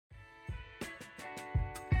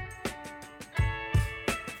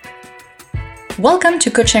Welcome to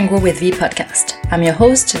Coach and Grow with V podcast. I'm your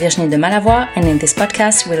host, Virginie de Malavoie, and in this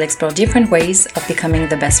podcast, we'll explore different ways of becoming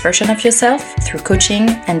the best version of yourself through coaching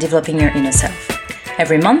and developing your inner self.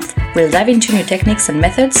 Every month, we'll dive into new techniques and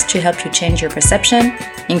methods to help you change your perception,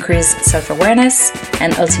 increase self-awareness,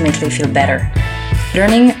 and ultimately feel better.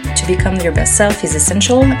 Learning to become your best self is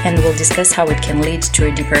essential, and we'll discuss how it can lead to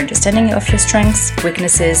a deeper understanding of your strengths,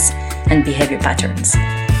 weaknesses, and behavior patterns.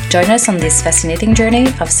 Join us on this fascinating journey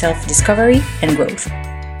of self-discovery and growth.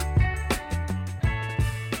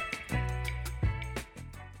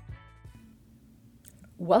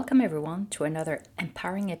 Welcome everyone to another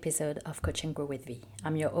empowering episode of Coach and Grow with V.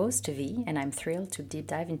 I'm your host V, and I'm thrilled to deep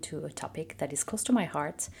dive into a topic that is close to my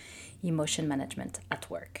heart, emotion management at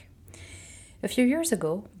work. A few years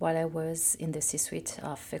ago, while I was in the C-suite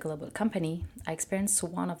of a global company, I experienced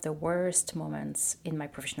one of the worst moments in my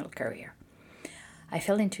professional career. I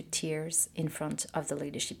fell into tears in front of the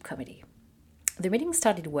leadership committee. The meeting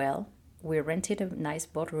started well. We rented a nice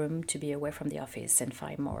boardroom to be away from the office and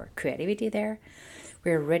find more creativity there.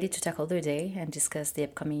 We were ready to tackle the day and discuss the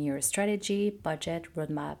upcoming year's strategy, budget,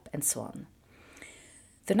 roadmap, and so on.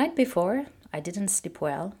 The night before, I didn't sleep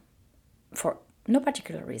well for no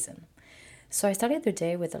particular reason. So I started the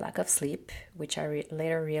day with a lack of sleep, which I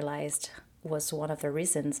later realized was one of the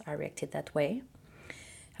reasons I reacted that way.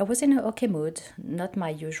 I was in an okay mood, not my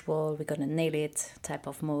usual we're gonna nail it type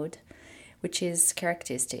of mood, which is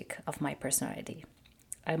characteristic of my personality.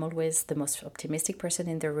 I'm always the most optimistic person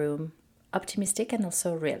in the room, optimistic and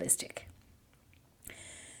also realistic.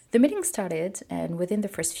 The meeting started, and within the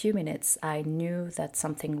first few minutes, I knew that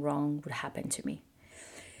something wrong would happen to me.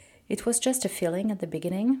 It was just a feeling at the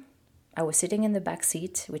beginning. I was sitting in the back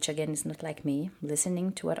seat, which again is not like me,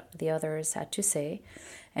 listening to what the others had to say,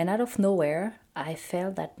 and out of nowhere, I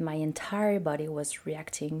felt that my entire body was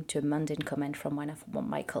reacting to a mundane comment from one of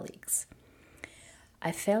my colleagues.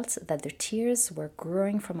 I felt that the tears were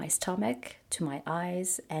growing from my stomach to my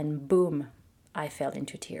eyes, and boom, I fell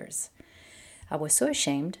into tears. I was so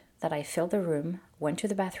ashamed that I filled the room, went to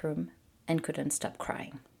the bathroom, and couldn't stop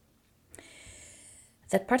crying.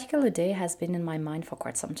 That particular day has been in my mind for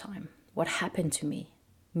quite some time. What happened to me?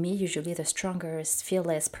 Me, usually the strongest,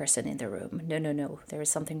 fearless person in the room. No, there is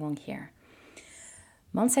something wrong here.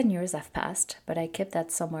 Months and years have passed, but I kept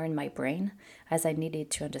that somewhere in my brain as I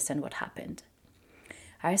needed to understand what happened.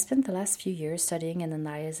 I spent the last few years studying and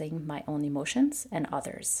analyzing my own emotions and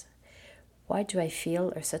others. Why do I feel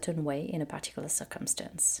a certain way in a particular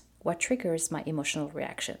circumstance? What triggers my emotional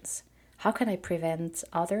reactions? How can I prevent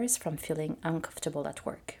others from feeling uncomfortable at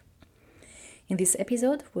work? In this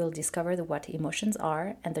episode, we'll discover what emotions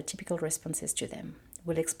are and the typical responses to them.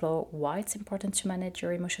 We'll explore why it's important to manage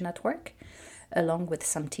your emotion at work, along with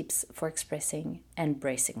some tips for expressing and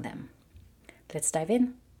bracing them. Let's dive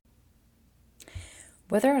in.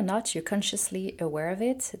 Whether or not you're consciously aware of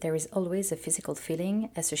it, there is always a physical feeling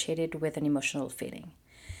associated with an emotional feeling.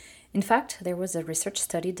 In fact, there was a research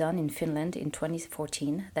study done in Finland in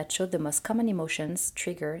 2014 that showed the most common emotions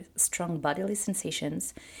trigger strong bodily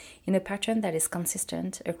sensations in a pattern that is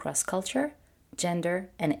consistent across culture, gender,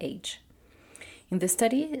 and age. In the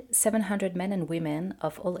study, 700 men and women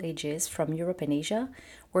of all ages from Europe and Asia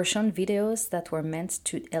were shown videos that were meant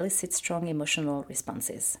to elicit strong emotional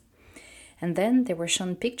responses. And then they were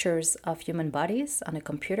shown pictures of human bodies on a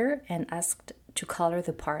computer and asked to color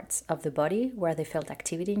the parts of the body where they felt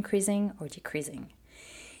activity increasing or decreasing.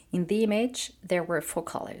 In the image, there were 4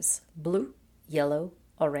 colors: blue, yellow,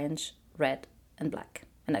 orange, red, and black.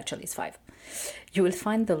 And actually it's 5. You will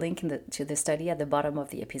find the link to the study at the bottom of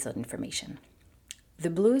the episode information. The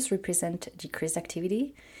blues represent decreased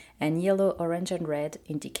activity, and yellow, orange, and red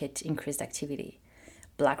indicate increased activity.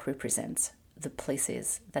 Black represents the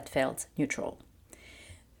places that felt neutral.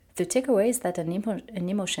 The takeaway is that an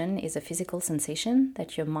emotion is a physical sensation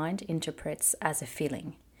that your mind interprets as a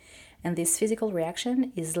feeling. And this physical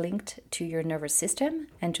reaction is linked to your nervous system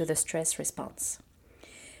and to the stress response.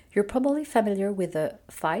 You're probably familiar with the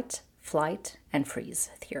fight, flight, and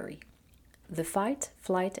freeze theory. The fight,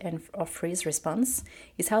 flight, or freeze response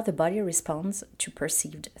is how the body responds to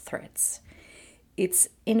perceived threats. It's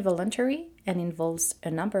involuntary and involves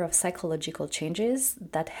a number of psychological changes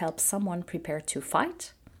that help someone prepare to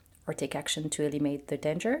fight or take action to eliminate the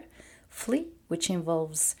danger, flee, which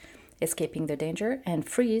involves escaping the danger, and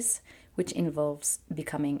freeze, which involves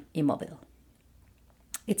becoming immobile.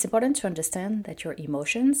 It's important to understand that your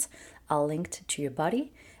emotions are linked to your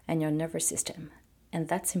body and your nervous system, and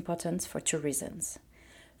that's important for 2 reasons.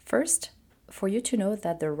 First, for you to know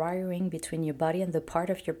that the wiring between your body and the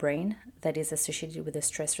part of your brain that is associated with the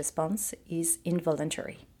stress response is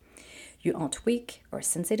involuntary. You aren't weak or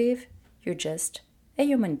sensitive, you're just a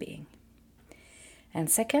human being. And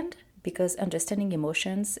second, because understanding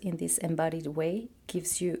emotions in this embodied way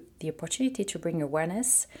gives you the opportunity to bring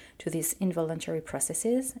awareness to these involuntary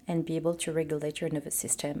processes and be able to regulate your nervous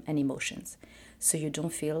system and emotions so you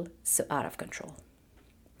don't feel so out of control.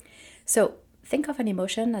 So, think of an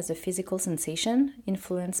emotion as a physical sensation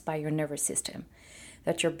influenced by your nervous system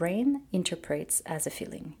that your brain interprets as a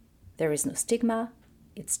feeling. There is no stigma,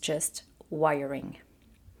 it's just wiring.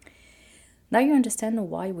 Now you understand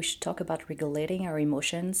why we should talk about regulating our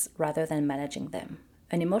emotions rather than managing them.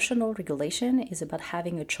 An emotional regulation is about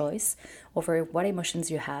having a choice over what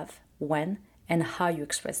emotions you have, when, and how you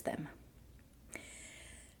express them.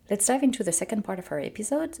 Let's dive into the second part of our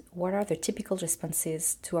episode. What are the typical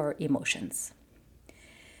responses to our emotions?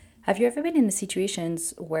 Have you ever been in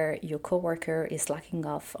situations where your coworker is slacking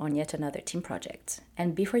off on yet another team project,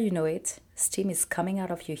 and before you know it, steam is coming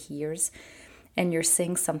out of your ears and you're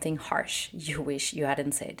saying something harsh you wish you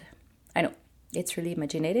hadn't said? I know, it's really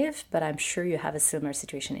imaginative, but I'm sure you have a similar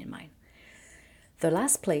situation in mind. The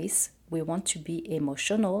last place we want to be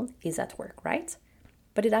emotional is at work, right?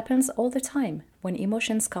 But it happens all the time. When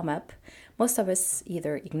emotions come up, most of us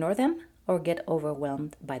either ignore them or get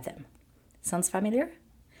overwhelmed by them. Sounds familiar?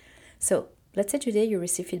 So, let's say today you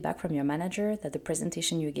receive feedback from your manager that the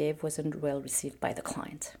presentation you gave wasn't well received by the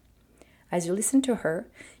client. As you listen to her,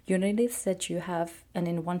 you notice that you have an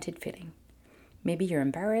unwanted feeling. Maybe you're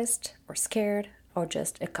embarrassed or scared or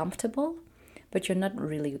just uncomfortable, but you're not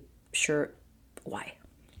really sure why.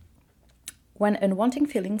 When unwanting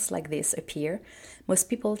feelings like this appear, most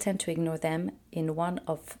people tend to ignore them in one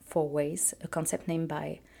of 4 ways, a concept named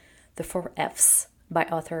by the 4 F's by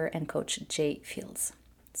author and coach Jay Fields.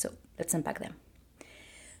 So let's unpack them.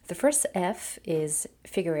 The first F is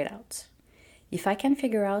figure it out. If I can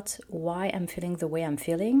figure out why I'm feeling the way I'm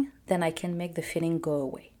feeling, then I can make the feeling go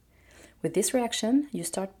away. With this reaction, you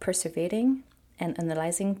start persevering and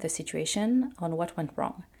analyzing the situation on what went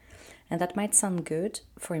wrong. And that might sound good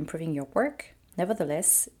for improving your work.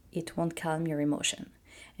 Nevertheless, it won't calm your emotion.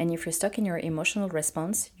 And if you're stuck in your emotional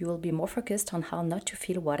response, you will be more focused on how not to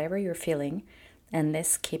feel whatever you're feeling and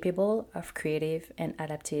less capable of creative and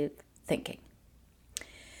adaptive thinking.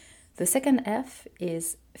 The second F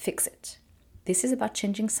is fix it. This is about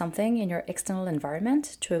changing something in your external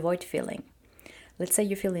environment to avoid feeling. Let's say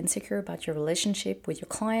you feel insecure about your relationship with your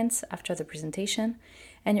clients after the presentation,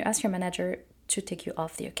 and you ask your manager to take you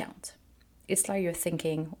off the account. It's like you're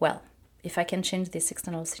thinking, well, if I can change this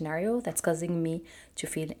external scenario that's causing me to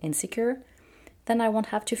feel insecure, then I won't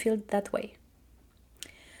have to feel that way.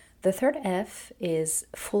 The third F is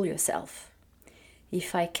fool yourself.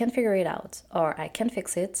 If I can't figure it out or I can't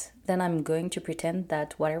fix it, then I'm going to pretend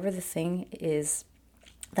that whatever the thing is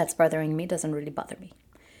that's bothering me doesn't really bother me.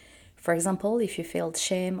 For example, if you felt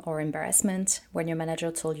shame or embarrassment when your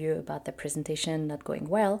manager told you about the presentation not going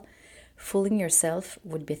well, fooling yourself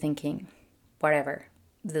would be thinking, whatever,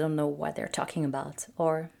 they don't know what they're talking about,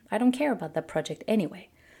 or I don't care about that project anyway.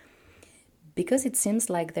 Because it seems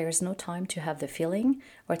like there's no time to have the feeling,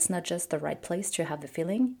 or it's not just the right place to have the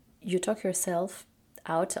feeling, you talk yourself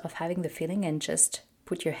out of having the feeling and just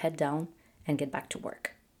put your head down and get back to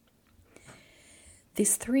work.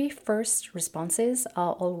 These 3 first responses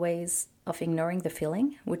are always of ignoring the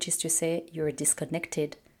feeling, which is to say you're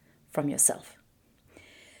disconnected from yourself.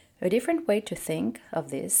 A different way to think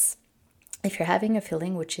of this, if you're having a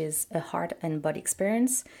feeling which is a heart and body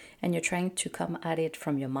experience and you're trying to come at it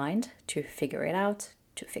from your mind to figure it out,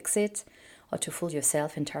 to fix it, or to fool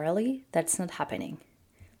yourself entirely, that's not happening.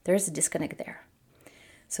 There's a disconnect there.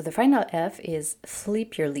 So the final F is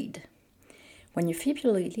flip your lead. When you flip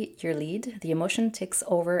your lead, the emotion takes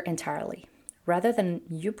over entirely. Rather than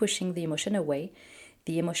you pushing the emotion away,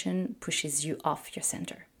 the emotion pushes you off your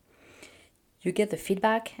center. You get the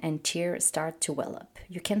feedback and tears start to well up.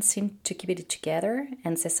 You can't seem to keep it together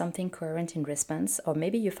and say something coherent in response, or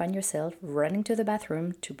maybe you find yourself running to the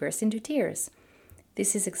bathroom to burst into tears.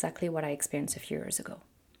 This is exactly what I experienced a few years ago.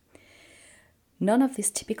 None of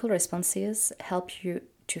these typical responses help you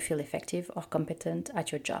to feel effective or competent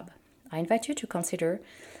at your job. I invite you to consider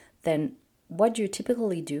then what do you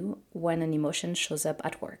typically do when an emotion shows up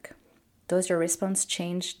at work? Does your response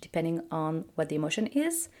change depending on what the emotion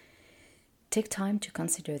is? Take time to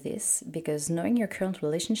consider this because knowing your current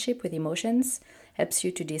relationship with emotions helps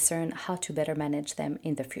you to discern how to better manage them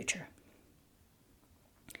in the future.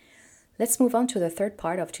 Let's move on to the third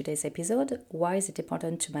part of today's episode. Why is it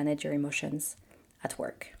important to manage your emotions at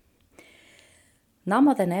work? Now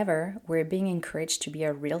more than ever, we're being encouraged to be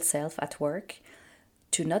our real self at work,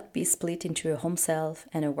 to not be split into a home self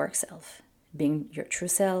and a work self. Being your true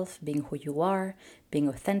self, being who you are, being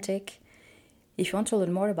authentic, If you want to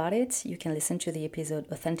learn more about it, you can listen to the episode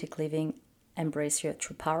Authentic Living, Embrace Your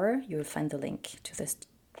True Power. You will find the link to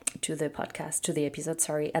the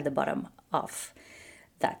episode, at the bottom of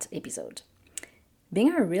that episode.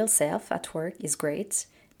 Being our real self at work is great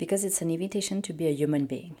because it's an invitation to be a human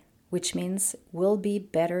being, which means we'll be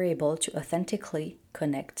better able to authentically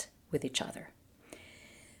connect with each other.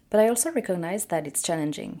 But I also recognize that it's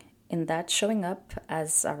challenging, in that showing up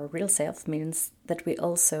as our real self means that we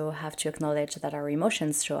also have to acknowledge that our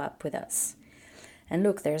emotions show up with us. And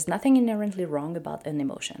look, there's nothing inherently wrong about an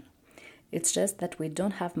emotion. It's just that we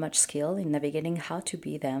don't have much skill in navigating how to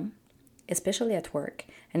be them, especially at work,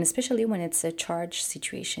 and especially when it's a charged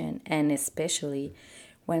situation, and especially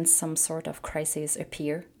when some sort of crisis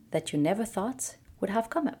appear that you never thought would have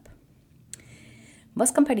come up.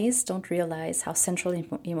 Most companies don't realize how central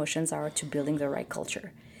emotions are to building the right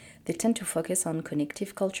culture. They tend to focus on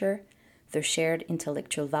cognitive culture, the shared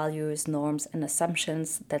intellectual values, norms, and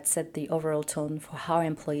assumptions that set the overall tone for how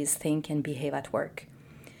employees think and behave at work.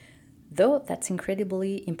 Though that's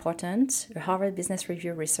incredibly important, Harvard Business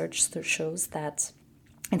Review research shows that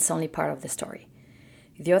it's only part of the story.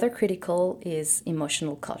 The other critical is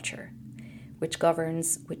emotional culture, which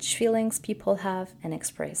governs which feelings people have and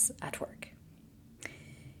express at work.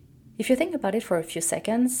 If you think about it for a few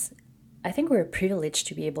seconds, I think we're privileged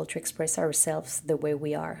to be able to express ourselves the way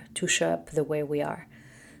we are, to show up the way we are.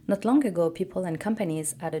 Not long ago, people and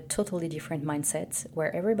companies had a totally different mindset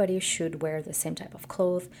where everybody should wear the same type of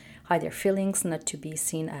clothes, hide their feelings, not to be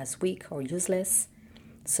seen as weak or useless.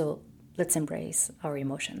 So let's embrace our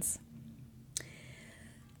emotions.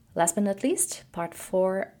 Last but not least, part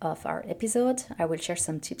 4 of our episode, I will share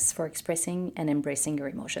some tips for expressing and embracing your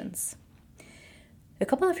emotions. A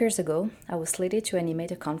couple of years ago, I was slated to animate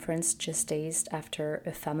a conference just days after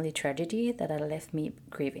a family tragedy that had left me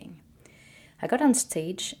grieving. I got on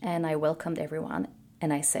stage and I welcomed everyone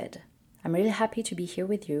and I said, I'm really happy to be here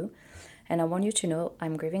with you and I want you to know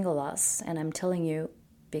I'm grieving a loss and I'm telling you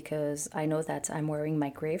because I know that I'm wearing my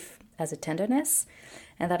grief as a tenderness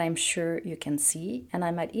and that I'm sure you can see, and I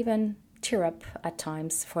might even tear up at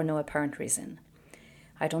times for no apparent reason.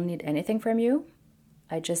 I don't need anything from you.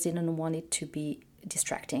 I just didn't want it to be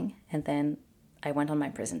distracting, and then I went on my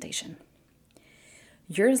presentation.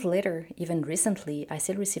 Years later, even recently, I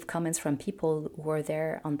still receive comments from people who were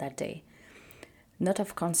there on that day. Not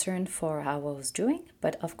of concern for how I was doing,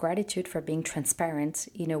 but of gratitude for being transparent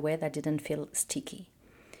in a way that didn't feel sticky.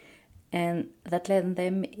 And that led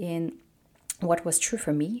them in what was true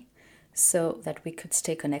for me so that we could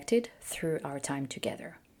stay connected through our time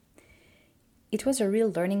together. It was a real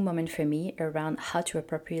learning moment for me around how to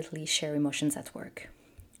appropriately share emotions at work.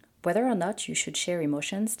 Whether or not you should share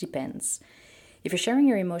emotions depends. If you're sharing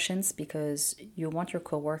your emotions because you want your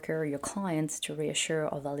coworker or your client to reassure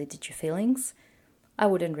or validate your feelings, I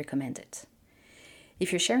wouldn't recommend it.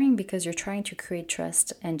 If you're sharing because you're trying to create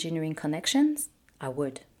trust and genuine connections, I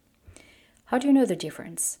would. How do you know the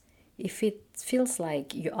difference? If it feels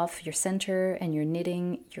like you're off your center and you're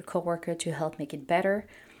needing your coworker to help make it better,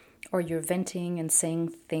 or you're venting and saying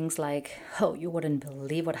things like, oh, you wouldn't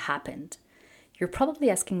believe what happened, you're probably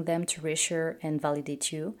asking them to reassure and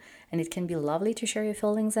validate you, and it can be lovely to share your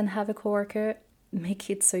feelings and have a coworker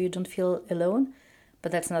make it so you don't feel alone,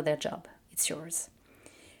 but that's not their job, it's yours.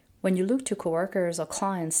 When you look to coworkers or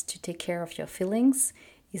clients to take care of your feelings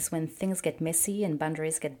is when things get messy and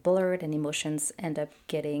boundaries get blurred and emotions end up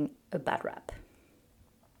getting a bad rap.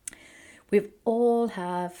 We've all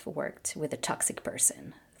have worked with a toxic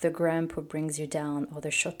person, the grump who brings you down, or the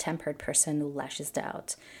short-tempered person who lashes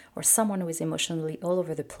out, or someone who is emotionally all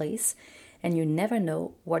over the place, and you never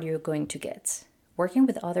know what you're going to get. Working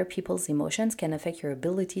with other people's emotions can affect your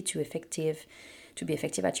ability to be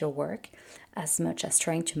effective at your work as much as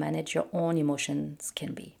trying to manage your own emotions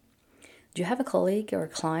can be. Do you have a colleague or a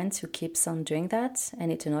client who keeps on doing that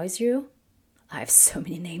and it annoys you? I have so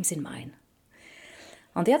many names in mind.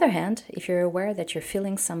 On the other hand, if you're aware that you're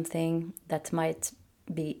feeling something that might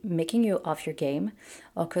be making you off your game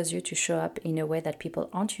or cause you to show up in a way that people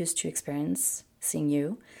aren't used to experiencing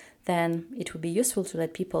you, then it would be useful to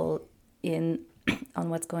let people in on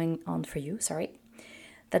what's going on for you.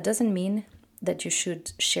 That doesn't mean that you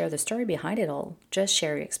should share the story behind it all, just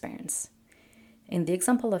share your experience. In the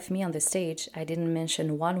example of me on the stage, I didn't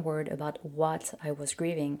mention one word about what I was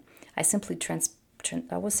grieving. I was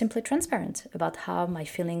simply transparent about how my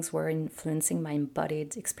feelings were influencing my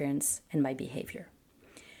embodied experience and my behavior.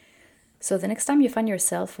 So the next time you find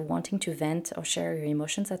yourself wanting to vent or share your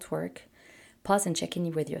emotions at work, pause and check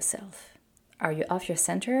in with yourself. Are you off your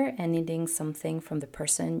center and needing something from the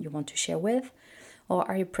person you want to share with? Or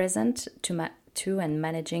are you present to to and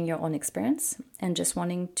managing your own experience and just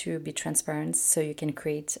wanting to be transparent so you can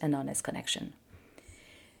create an honest connection.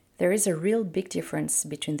 There is a real big difference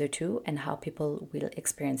between the two and how people will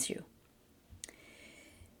experience you.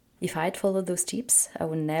 If I had followed those tips, I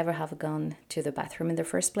would never have gone to the bathroom in the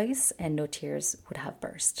first place and no tears would have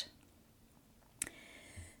burst.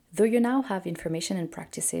 Though you now have information and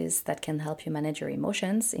practices that can help you manage your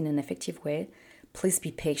emotions in an effective way, please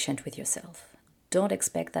be patient with yourself. Don't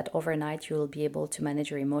expect that overnight you will be able to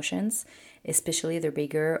manage your emotions, especially the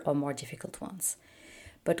bigger or more difficult ones.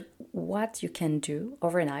 But what you can do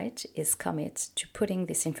overnight is commit to putting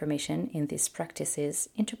this information in these practices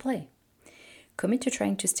into play. Commit to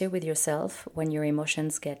trying to stay with yourself when your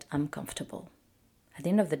emotions get uncomfortable. At the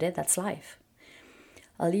end of the day, that's life.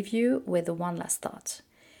 I'll leave you with one last thought.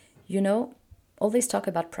 All this talk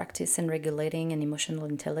about practice and regulating and emotional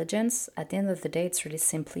intelligence, at the end of the day, it's really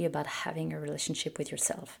simply about having a relationship with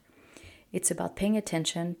yourself. It's about paying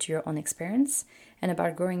attention to your own experience and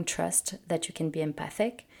about growing trust that you can be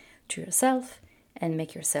empathic to yourself and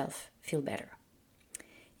make yourself feel better.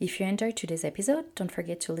 If you enjoyed today's episode, don't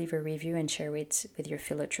forget to leave a review and share it with your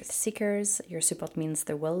fellow truth seekers. Your support means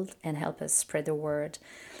the world and help us spread the word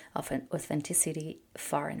of authenticity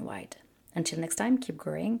far and wide. Until next time, keep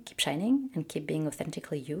growing, keep shining, and keep being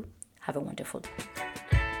authentically you. Have a wonderful day.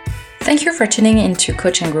 Thank you for tuning in to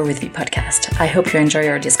Coach and Grow with Me podcast. I hope you enjoy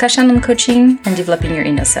our discussion on coaching and developing your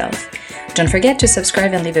inner self. Don't forget to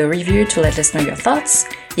subscribe and leave a review to let us know your thoughts.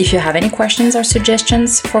 If you have any questions or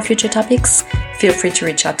suggestions for future topics, feel free to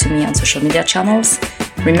reach out to me on social media channels.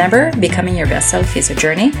 Remember, becoming your best self is a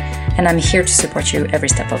journey, and I'm here to support you every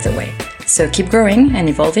step of the way. So keep growing and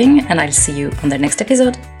evolving, and I'll see you on the next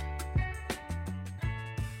episode.